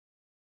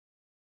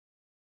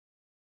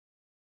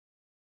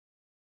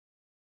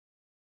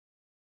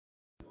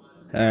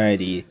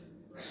Alrighty,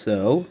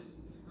 so,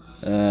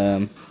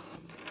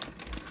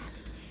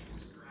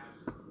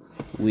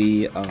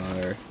 we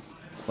are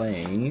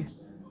playing,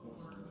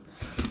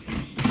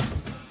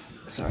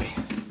 FNAF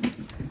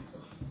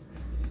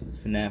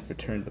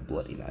Return to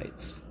Bloody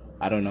Nights.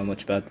 I don't know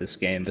much about this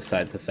game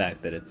besides the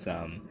fact that it's,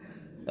 a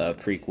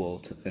prequel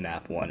to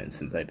FNAF 1, and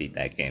since I beat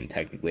that game,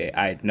 technically,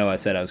 I know I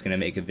said I was going to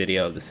make a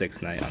video of the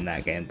 6th night on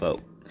that game, but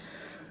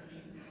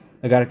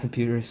I got a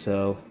computer,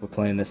 so we're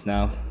playing this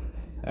now.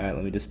 Alright,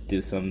 let me just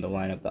do something to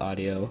line up the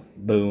audio.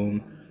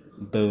 Boom,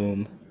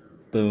 boom,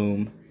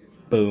 boom,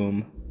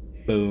 boom,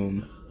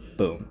 boom,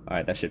 boom.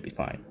 Alright, that should be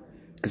fine.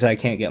 Because I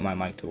can't get my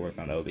mic to work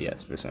on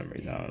OBS for some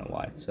reason, I don't know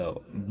why.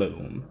 So,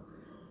 boom.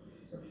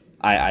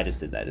 I just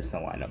did that just to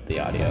line up the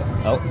audio.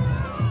 Oh.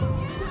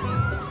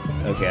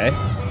 Okay.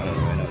 I don't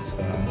really know what's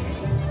going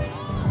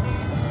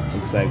on.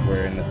 Looks like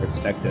we're in the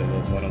perspective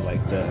of one of,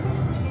 like, the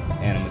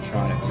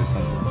animatronics or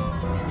something.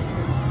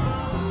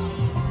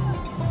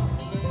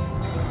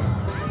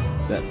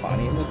 Is that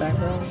Bonnie in the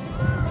background?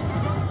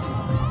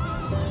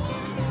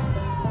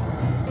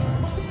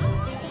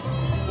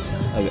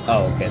 Okay.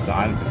 Oh, okay, so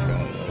I'm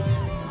controlling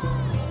this.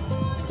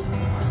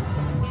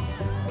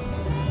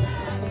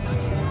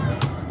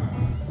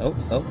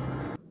 Oh.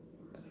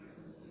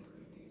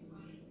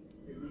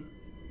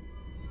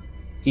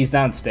 He's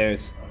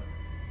downstairs.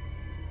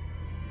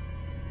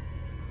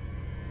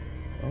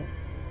 Oh.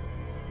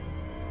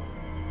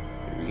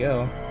 Here we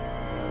go.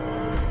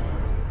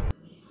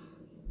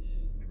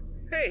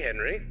 Hey,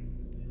 Henry.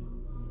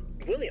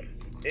 William,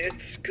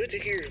 it's good to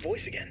hear your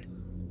voice again.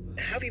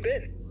 How have you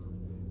been?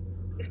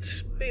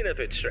 It's been a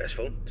bit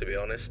stressful, to be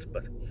honest,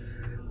 but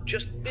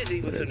just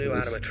busy with the new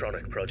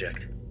animatronic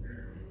project.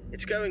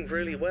 It's going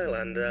really well,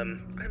 and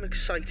I'm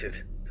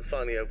excited to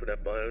finally open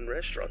up my own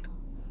restaurant.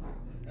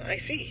 I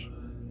see.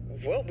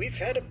 Well, we've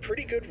had a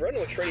pretty good run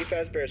with Freddy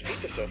Fazbear's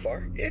Pizza so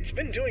far. It's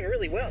been doing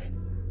really well.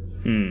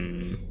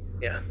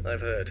 Yeah,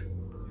 I've heard.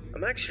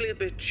 I'm actually a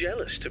bit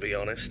jealous, to be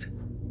honest.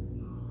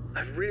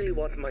 I really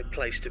want my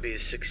place to be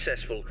as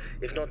successful,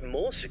 if not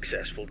more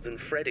successful, than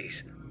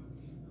Freddy's.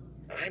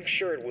 I'm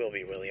sure it will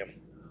be, William.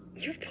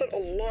 You've put a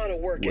lot of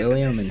work into this.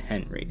 William and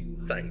Henry.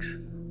 Thanks.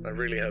 I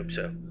really hope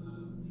so.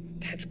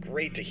 That's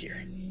great to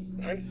hear.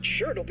 I'm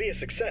sure it'll be a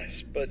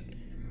success, but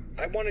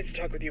I wanted to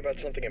talk with you about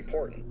something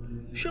important.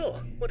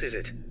 Sure. What is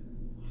it?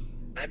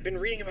 I've been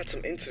reading about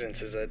some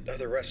incidences at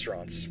other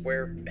restaurants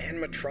where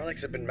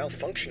animatronics have been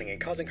malfunctioning and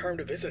causing harm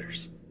to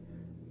visitors.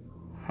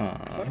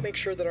 I want to make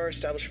sure that our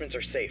establishments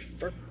are safe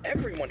for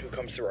everyone who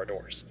comes through our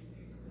doors.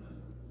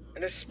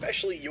 And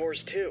especially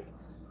yours, too.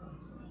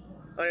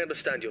 I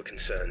understand your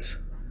concerns.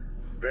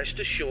 Rest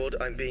assured,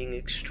 I'm being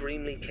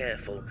extremely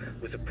careful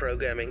with the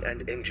programming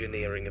and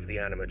engineering of the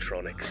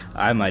animatronics.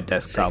 I have my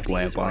desktop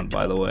lamp on,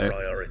 by the way.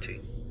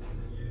 Priority.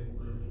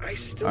 I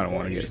don't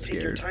want to get scared.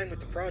 Take your time with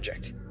the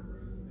project.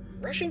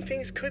 Rushing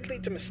things could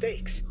lead to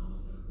mistakes.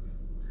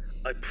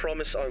 I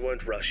promise I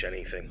won't rush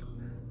anything.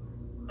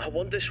 I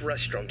want this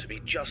restaurant to be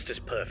just as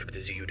perfect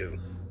as you do.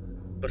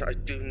 But I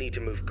do need to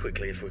move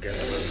quickly if we're going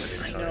to open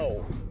in time. I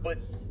know, but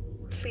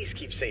please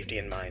keep safety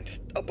in mind,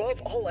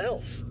 above all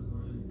else.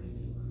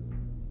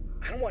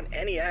 I don't want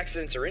any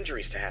accidents or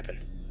injuries to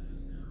happen.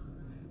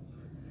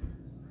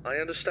 I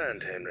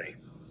understand, Henry.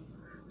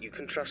 You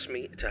can trust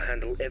me to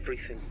handle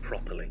everything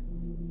properly.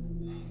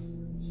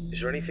 Is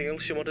there anything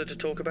else you wanted to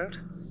talk about?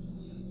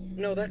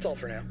 No, that's all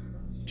for now.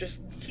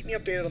 Just keep me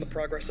updated on the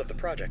progress of the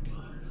project.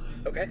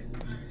 Okay?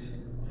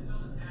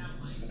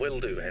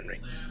 Will do,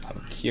 Henry.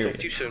 I'm curious.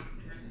 Talk to you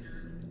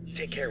soon.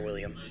 Take care,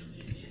 William.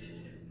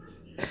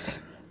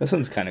 This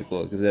one's kind of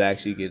cool because it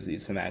actually gives you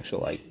some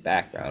actual like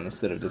background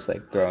instead of just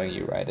like throwing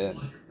you right in.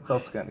 It's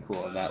also kind of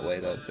cool in that way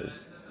though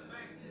because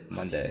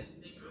Monday.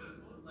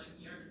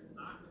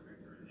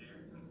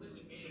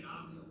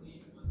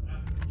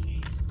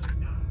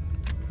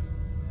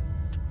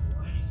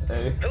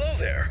 Hey. Hello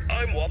there,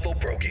 I'm Waffle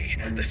Brokey,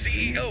 the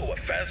CEO of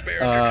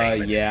Fazbear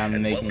Entertainment. Yeah,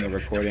 I'm making a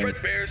recording. To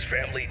Fredbear's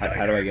Family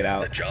How do I get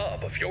out? The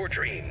job of your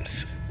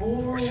dreams.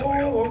 Or so I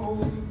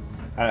hope.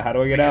 How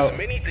do I get out?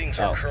 Many things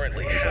are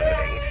currently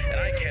happening, and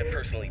I can't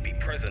personally be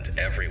present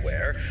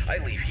everywhere. I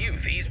leave you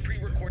these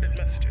pre-recorded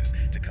messages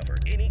to cover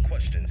any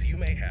questions you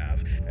may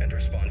have and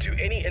respond to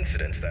any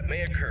incidents that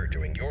may occur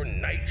during your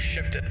night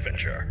shift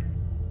adventure.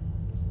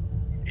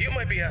 You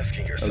might be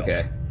asking yourself,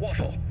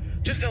 Waffle,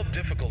 just how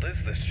difficult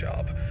is this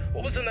job?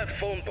 What was in that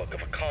phone book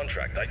of a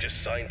contract I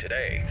just signed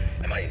today?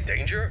 Am I in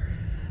danger?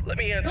 Let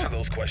me answer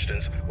those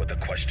questions with a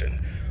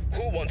question.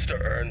 Who wants to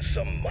earn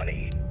some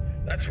money?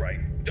 That's right,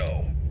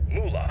 dough.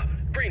 Moolah,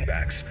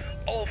 greenbacks,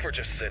 all for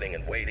just sitting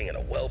and waiting in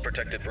a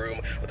well-protected room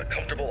with a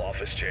comfortable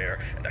office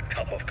chair and a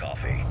cup of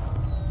coffee.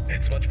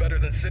 It's much better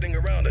than sitting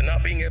around and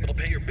not being able to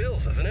pay your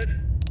bills, isn't it?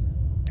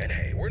 And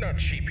hey, we're not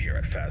cheap here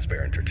at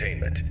Fazbear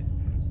Entertainment.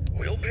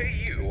 We'll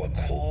pay you a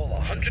cool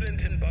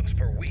 $110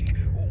 per week,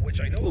 which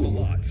I know is a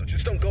lot, so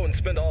just don't go and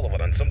spend all of it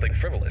on something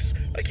frivolous,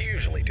 like you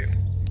usually do.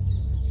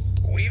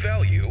 We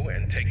value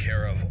and take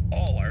care of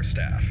all our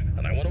staff,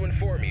 and I want to inform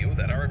inform you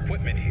that our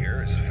equipment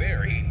here is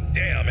very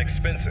damn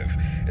expensive.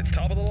 It's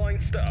top-of-the-line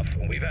stuff,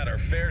 and we've had our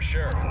fair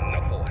share of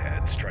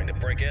knuckleheads trying to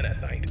break in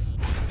at night.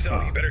 So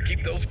you better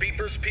keep those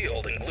beepers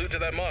peeled and glued to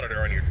that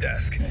monitor on your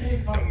desk.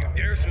 Don't you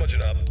dare smudge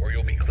it up, or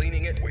you'll be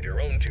cleaning it with your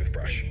own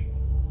toothbrush.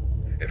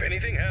 If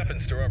anything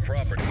happens to our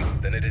property,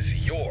 then it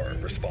is your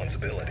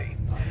responsibility.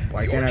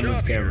 Why can't I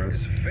move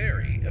cameras? Your job here is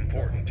very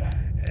important,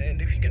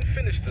 and if you can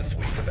finish this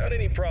week without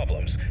any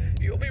problems,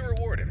 you'll be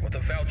rewarded with a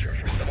voucher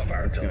for some of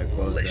our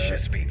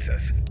delicious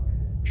pizzas.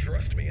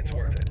 Trust me, it's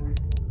worth it.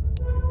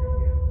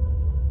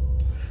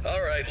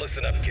 Alright,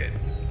 listen up, kid.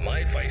 My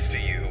advice to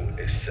you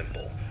is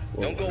simple.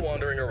 Don't go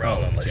wandering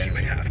around unless you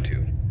have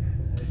to.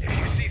 If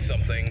you see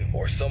something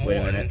or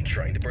someone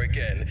trying to break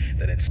in,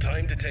 then it's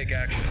time to take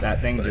action.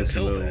 That thing but just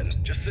until moved.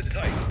 Then, just sit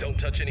tight. Don't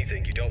touch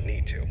anything you don't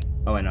need to.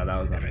 Oh, I know, that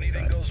was on If the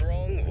anything side. goes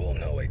wrong, we'll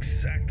know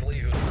exactly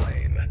who to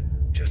blame.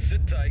 Just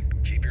sit tight,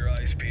 keep your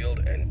eyes peeled,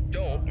 and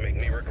don't make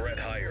me regret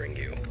hiring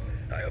you.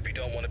 I hope you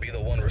don't want to be the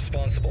one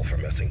responsible for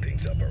messing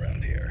things up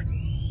around here.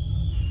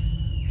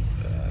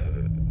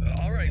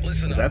 Alright,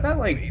 listen Is up. that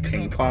like We need to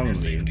ping talk pong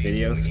about your safety.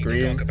 video We need to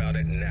screen? talk about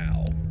it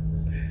now.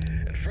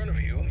 In front of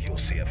you, you'll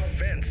see a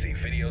fancy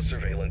video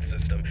surveillance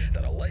system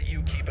that'll let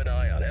you keep an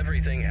eye on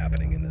everything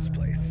happening in this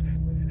place.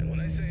 And when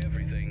I say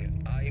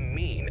everything, I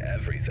mean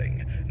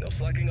everything. No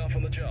slacking off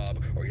on the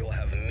job, or you'll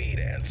have me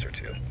to answer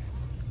to.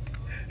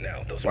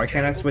 Now, those Why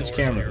can't I mechanical switch doors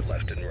on your cameras?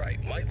 left and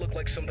right might look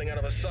like something out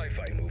of a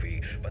sci-fi movie,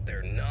 but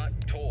they're not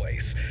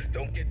toys.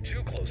 Don't get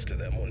too close to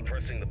them when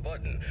pressing the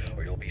button,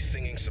 or you'll be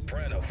singing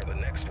soprano for the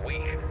next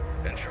week.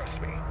 And trust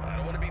me, I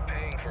don't want to be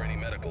paying for any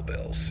medical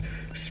bills.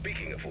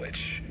 Speaking of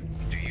which,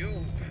 do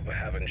you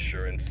have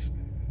insurance?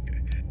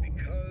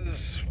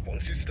 Because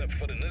once you step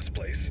foot in this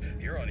place,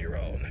 you're on your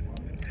own.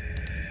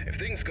 If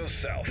things go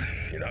south,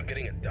 you're not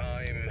getting a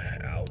dime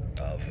out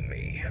of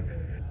me.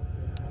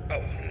 Oh,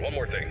 one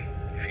more thing.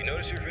 If you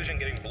notice your vision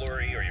getting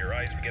blurry or your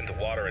eyes begin to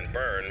water and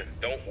burn,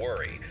 don't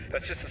worry.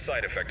 That's just a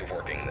side effect of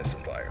working in this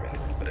environment.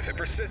 But if it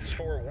persists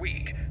for a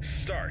week,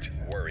 start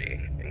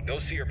worrying and go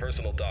see your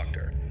personal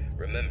doctor.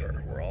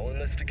 Remember, we're all in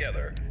this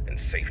together, and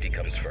safety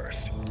comes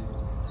first.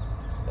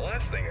 The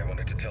last thing I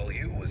wanted to tell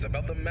you was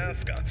about the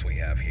mascots we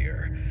have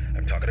here.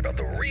 I'm talking about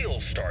the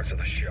real stars of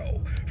the show.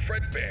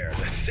 Fred Bear,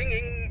 the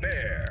singing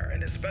bear,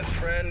 and his best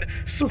friend,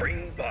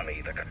 Spring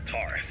Bonnie, the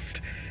guitarist.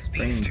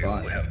 These two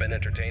have been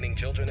entertaining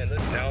children in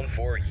this town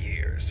for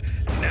years.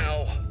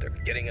 Now, they're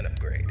getting an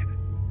upgrade.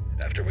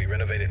 After we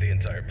renovated the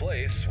entire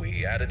place,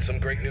 we added some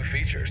great new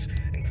features,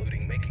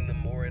 including making them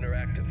more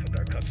interactive with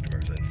our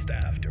customers and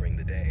staff during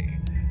the day.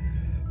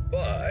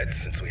 But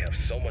since we have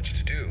so much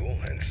to do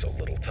and so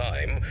little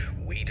time,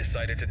 we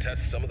decided to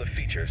test some of the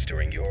features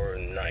during your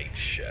night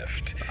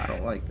shift. I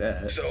don't like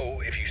that.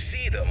 So if you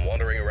see them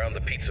wandering around the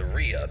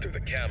pizzeria through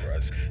the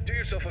cameras, do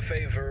yourself a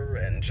favor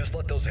and just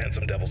let those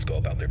handsome devils go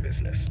about their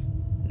business.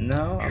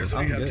 No, Here's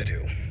what I'm you have good. to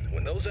do.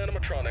 When those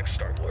animatronics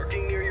start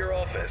lurking near your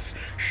office,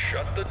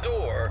 shut the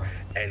door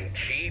and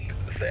keep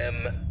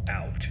them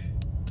out.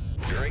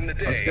 During the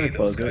day,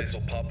 those guys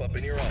will pop up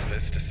in your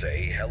office to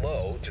say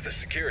hello to the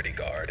security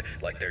guard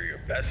like they're your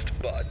best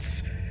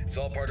buds. It's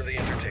all part of the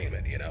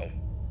entertainment, you know?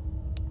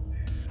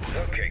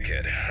 Okay,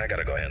 kid, I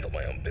gotta go handle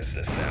my own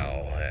business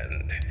now,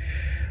 and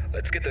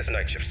let's get this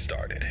night shift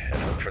started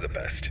and hope for the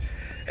best.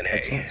 And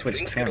hey, if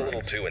things get a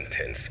little too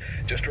intense,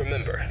 just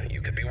remember,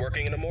 you could be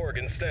working in a morgue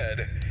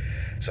instead.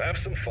 So have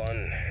some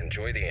fun,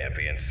 enjoy the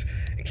ambience,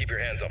 and keep your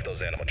hands off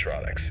those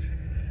animatronics.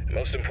 And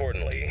most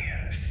importantly,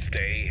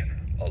 stay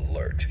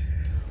alert.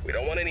 We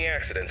don't want any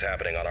accidents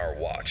happening on our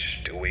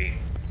watch, do we?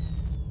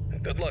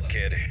 Good luck,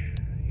 kid.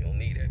 You'll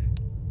need it.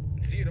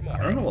 See you tomorrow.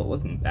 I don't know what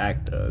looking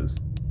back does.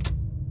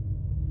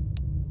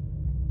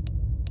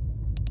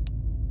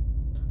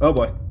 Oh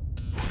boy.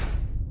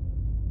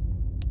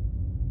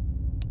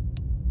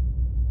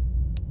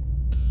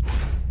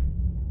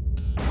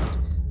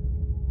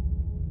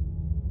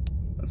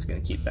 I'm just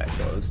gonna keep that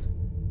closed.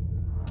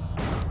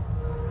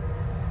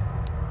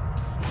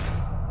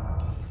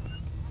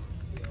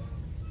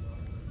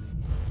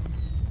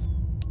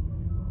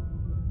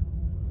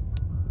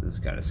 This is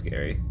kind of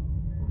scary.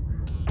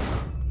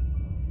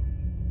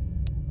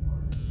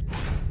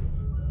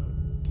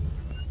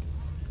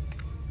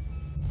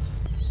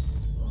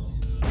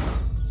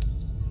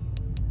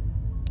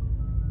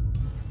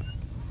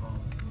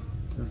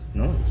 There's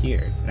no one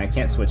here, and I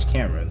can't switch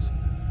cameras.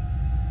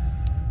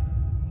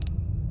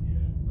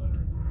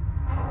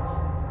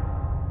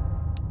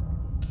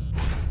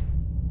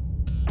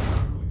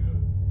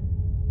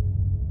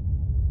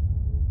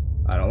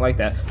 I don't like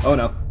that. Oh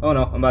no,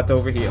 I'm about to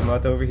overheat,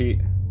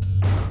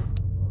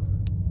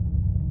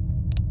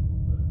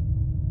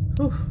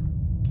 Whew.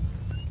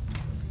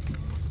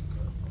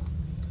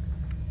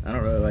 I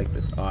don't really like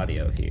this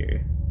audio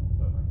here.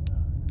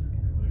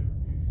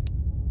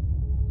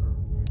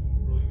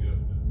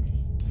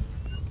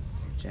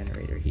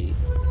 Generator heat.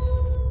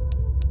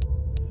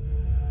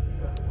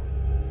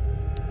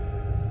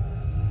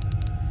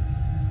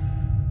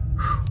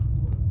 Whew.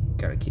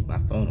 Gotta keep my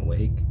phone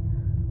awake.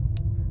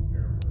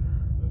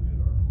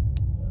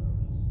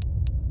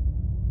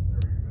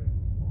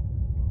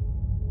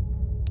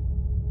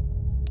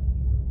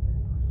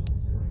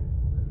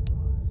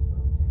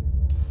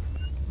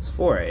 It's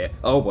 4 a.m.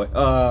 Oh boy.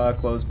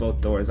 Close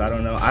both doors. I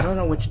don't know. I don't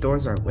know which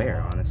doors are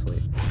where,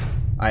 honestly.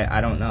 I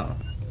don't know.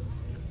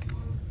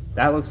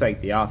 That looks like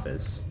the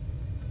office.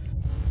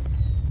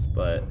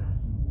 But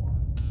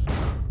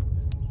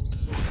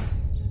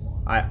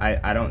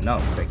I don't know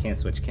because I can't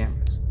switch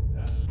cameras.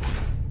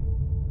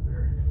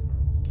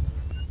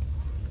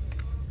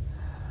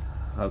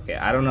 Okay,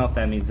 I don't know if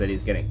that means that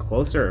he's getting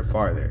closer or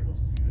farther.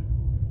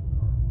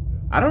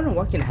 I don't know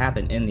what can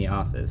happen in the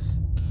office.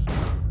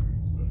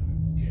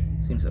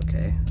 Seems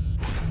okay.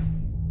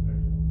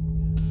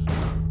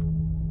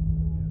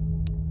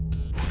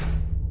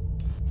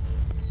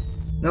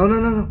 No, no,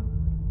 no, no.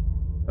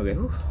 Okay,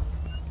 whew.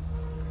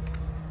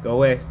 Go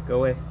away, go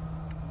away.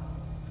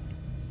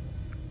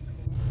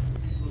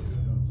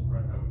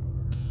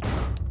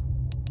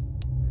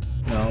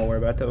 No, we're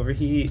about to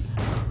overheat.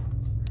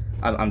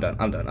 I'm done,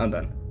 I'm done, I'm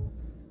done.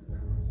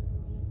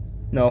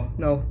 No,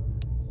 no.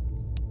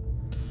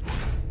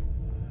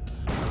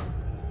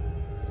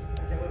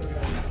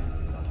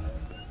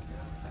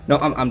 No,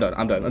 I'm done,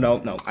 I'm done. No,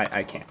 no,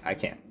 I can't, I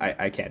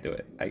can't do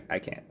it. I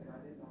can't.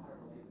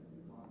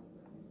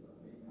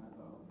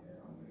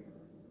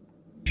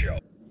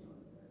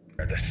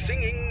 The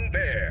Singing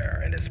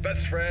Bear and his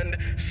best friend,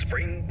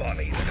 Spring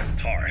Bonnie the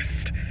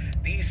guitarist.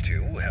 These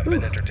two have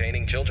been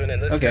entertaining children in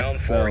this town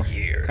for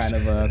years. Kind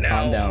of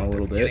calm down a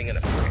little bit.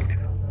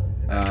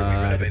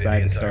 I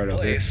decided to start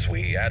over.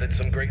 We added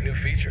some great new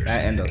features,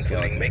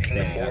 including making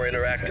them more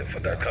interactive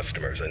with our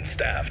customers and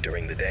staff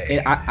during the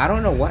day. I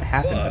don't know what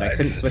happened, but I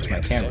couldn't switch my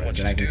cameras,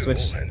 and I can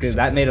switch because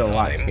that made it a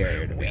lot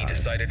scarier. To be honest, we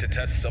decided to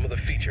test some of the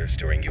features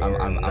during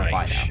your I'm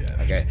fine shift.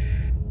 now. Okay,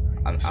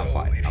 I'm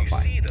fine. I'm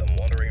fine. If you see them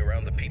wandering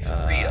around the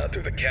pizzeria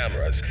through the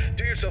cameras,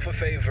 do yourself a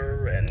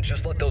favor and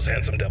just let those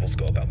handsome devils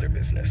go about their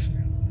business.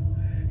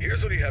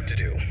 Here's what you have to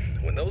do.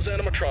 When those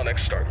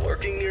animatronics start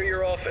lurking near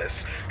your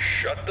office,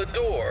 shut the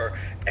door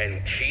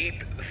and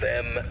keep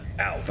them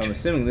out. So I'm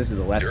assuming this is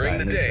the left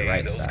side and this is the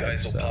right side. Those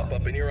guys will pop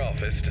up in your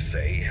office to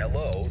say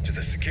hello to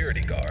the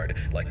security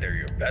guard like they're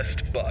your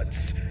best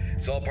buds.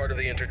 It's all part of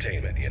the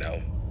entertainment, you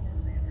know?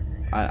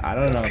 I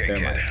don't know if they're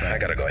my friends. I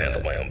gotta go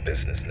handle my own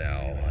business now,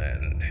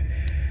 and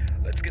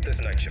let's get this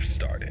night shift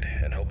started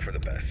and hope for the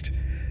best.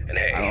 And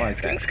hey,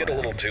 if things get a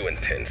little too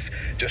intense,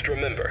 just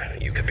remember,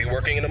 you could be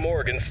working in a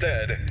morgue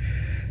instead.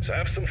 So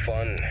have some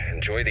fun,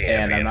 enjoy the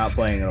ambience. And I'm not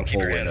playing in a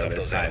full window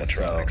this time,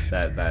 so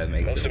that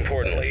makes it most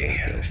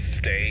importantly,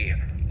 stay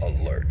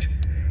alert.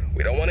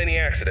 We don't want any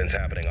accidents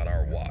happening on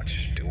our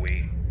watch, do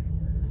we?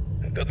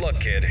 Good luck,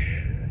 kid.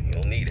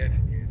 You'll need it.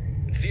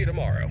 See you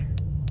tomorrow.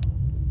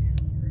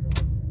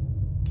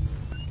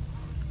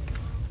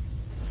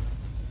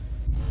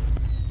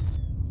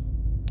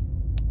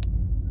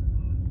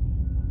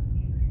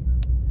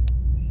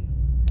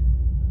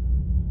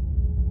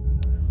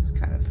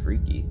 Kind of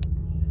freaky.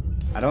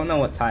 I don't know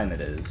what time it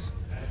is.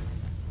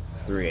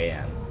 It's 3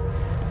 a.m.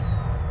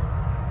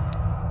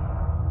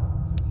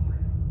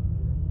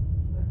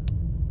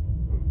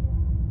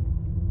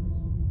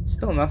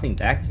 Still nothing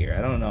back here.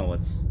 I don't know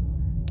what's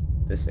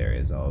this area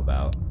is all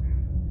about.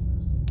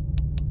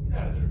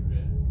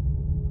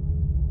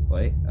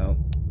 Wait, oh.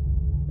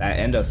 That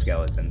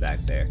endoskeleton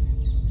back there.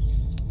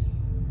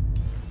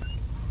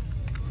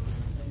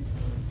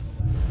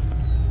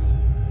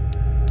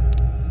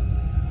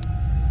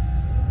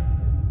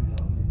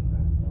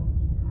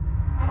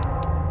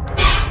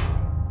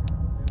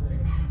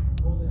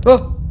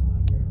 Oh!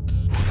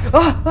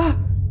 Ah!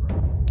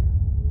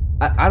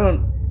 Ah! I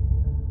don't...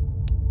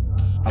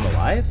 I'm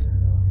alive?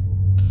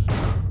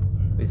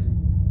 Please.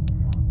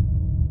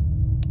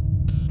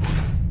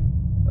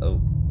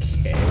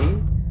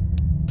 Okay.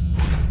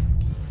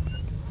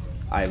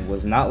 I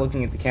was not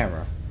looking at the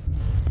camera.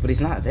 But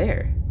he's not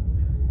there.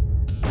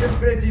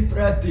 Pretty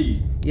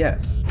pretty.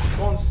 Yes.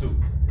 Sonsu.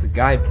 The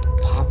guy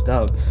popped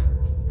up.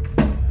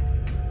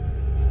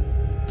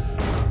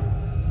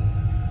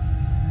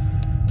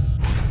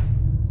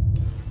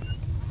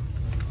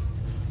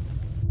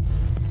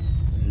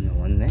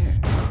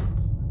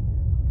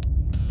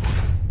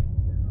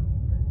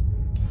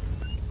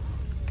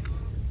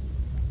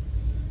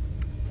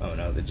 Oh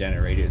no, the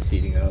generator is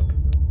heating up.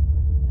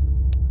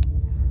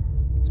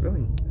 It's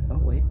really... Oh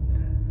wait.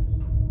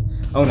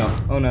 Oh no.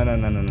 Oh no, no,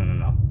 no, no, no, no,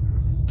 no.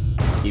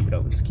 Let's keep it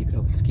open, let's keep it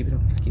open, let's keep it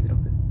open, let's keep it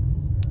open.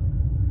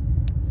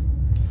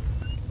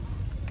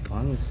 As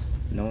long as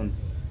no one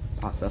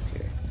pops up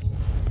here,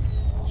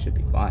 should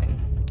be fine.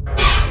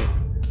 Right?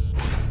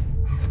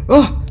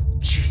 Oh!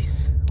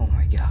 Jeez. Oh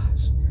my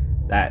gosh.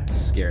 That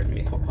scared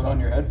me. Put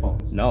on your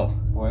headphones. No.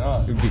 Why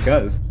not?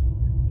 Because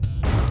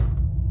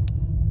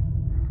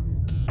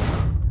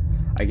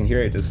I can hear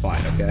it just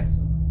fine, okay?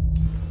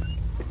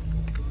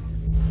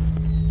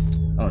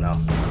 Oh no.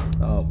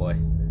 Oh boy.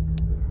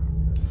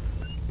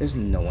 There's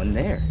no one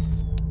there.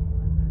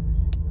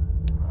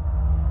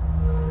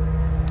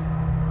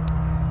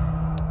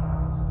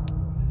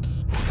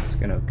 Just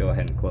gonna go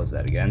ahead and close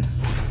that again.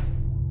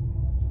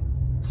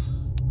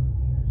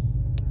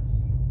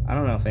 I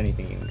don't know if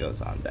anything even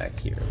goes on back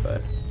here,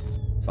 but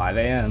 5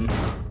 a.m.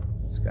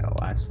 It's gotta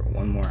last for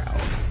 1 more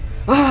hour.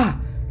 Ah!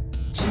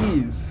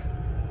 Jeez.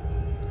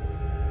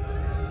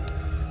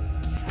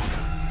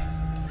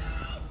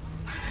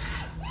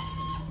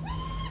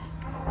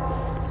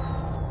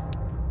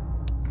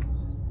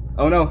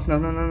 Oh no, no,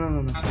 no, no, no,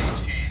 no, no.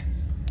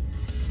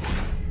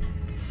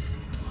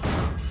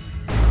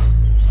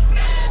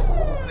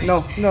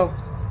 No, no.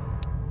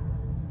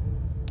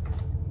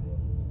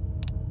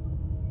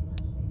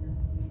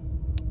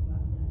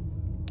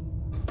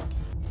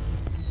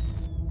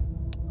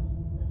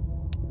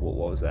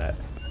 What was that?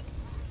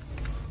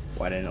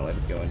 Why didn't it let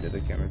it go into the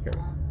camera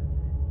cover?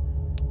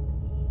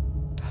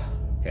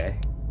 Okay.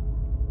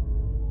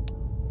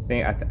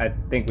 I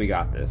think we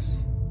got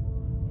this.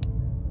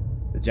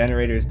 The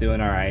generator's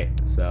doing alright,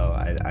 so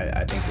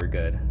I think we're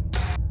good.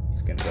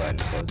 Just gonna go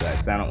ahead and close that,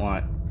 because I don't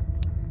want...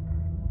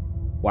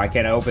 Why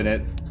can't I open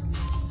it?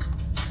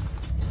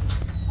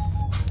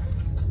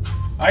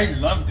 I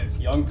love this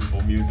young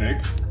people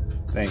music.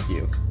 Thank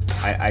you.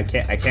 I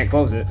can't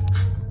close it.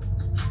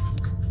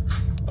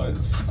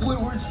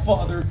 Squidward's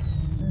father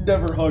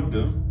never hugged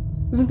him.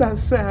 Isn't that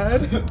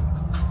sad?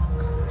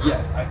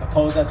 Yes, I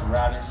suppose that's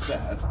rather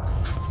sad.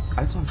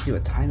 I just want to see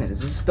what time it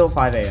is. This is still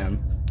 5 a.m.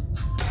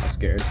 I'm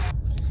scared.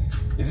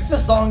 Is this a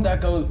song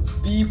that goes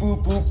bee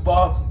boop boop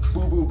bop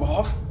boo boo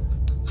bop?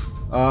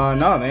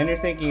 No, man, you're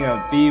thinking of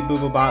bee boo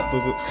boo bop boo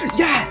boo.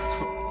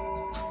 Yes!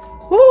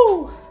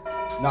 Woo!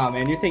 Nah,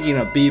 man, you're thinking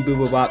of bee boo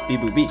boo bop bee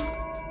boo beep.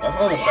 That's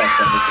one of the best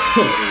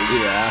episodes.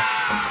 Yeah,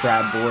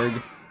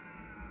 Crabborg.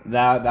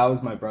 That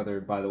was my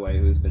brother, by the way,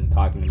 who's been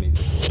talking to me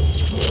this whole.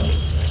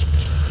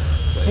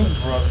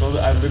 Bro, so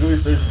I literally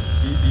searched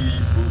bee bee bee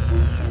boop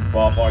boop boop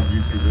bop on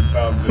YouTube and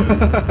found this.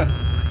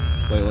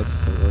 Wait, what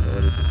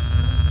is this?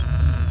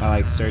 I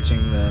like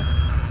searching the.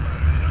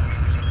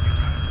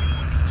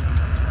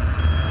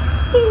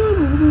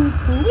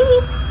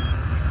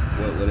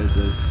 What is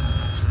this?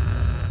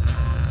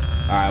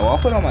 Alright, well, I'll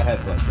put on my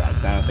headphones now,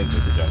 because I don't think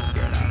there's a jump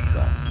scare now,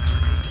 so.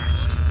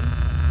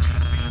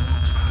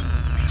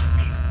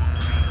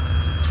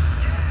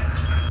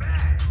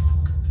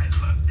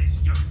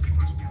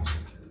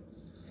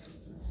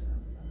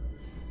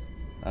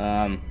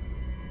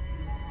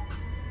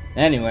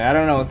 Anyway, I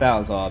don't know what that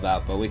was all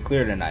about, but we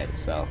cleared a night,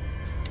 so.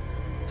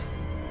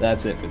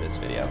 That's it for this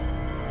video.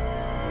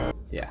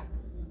 Yeah.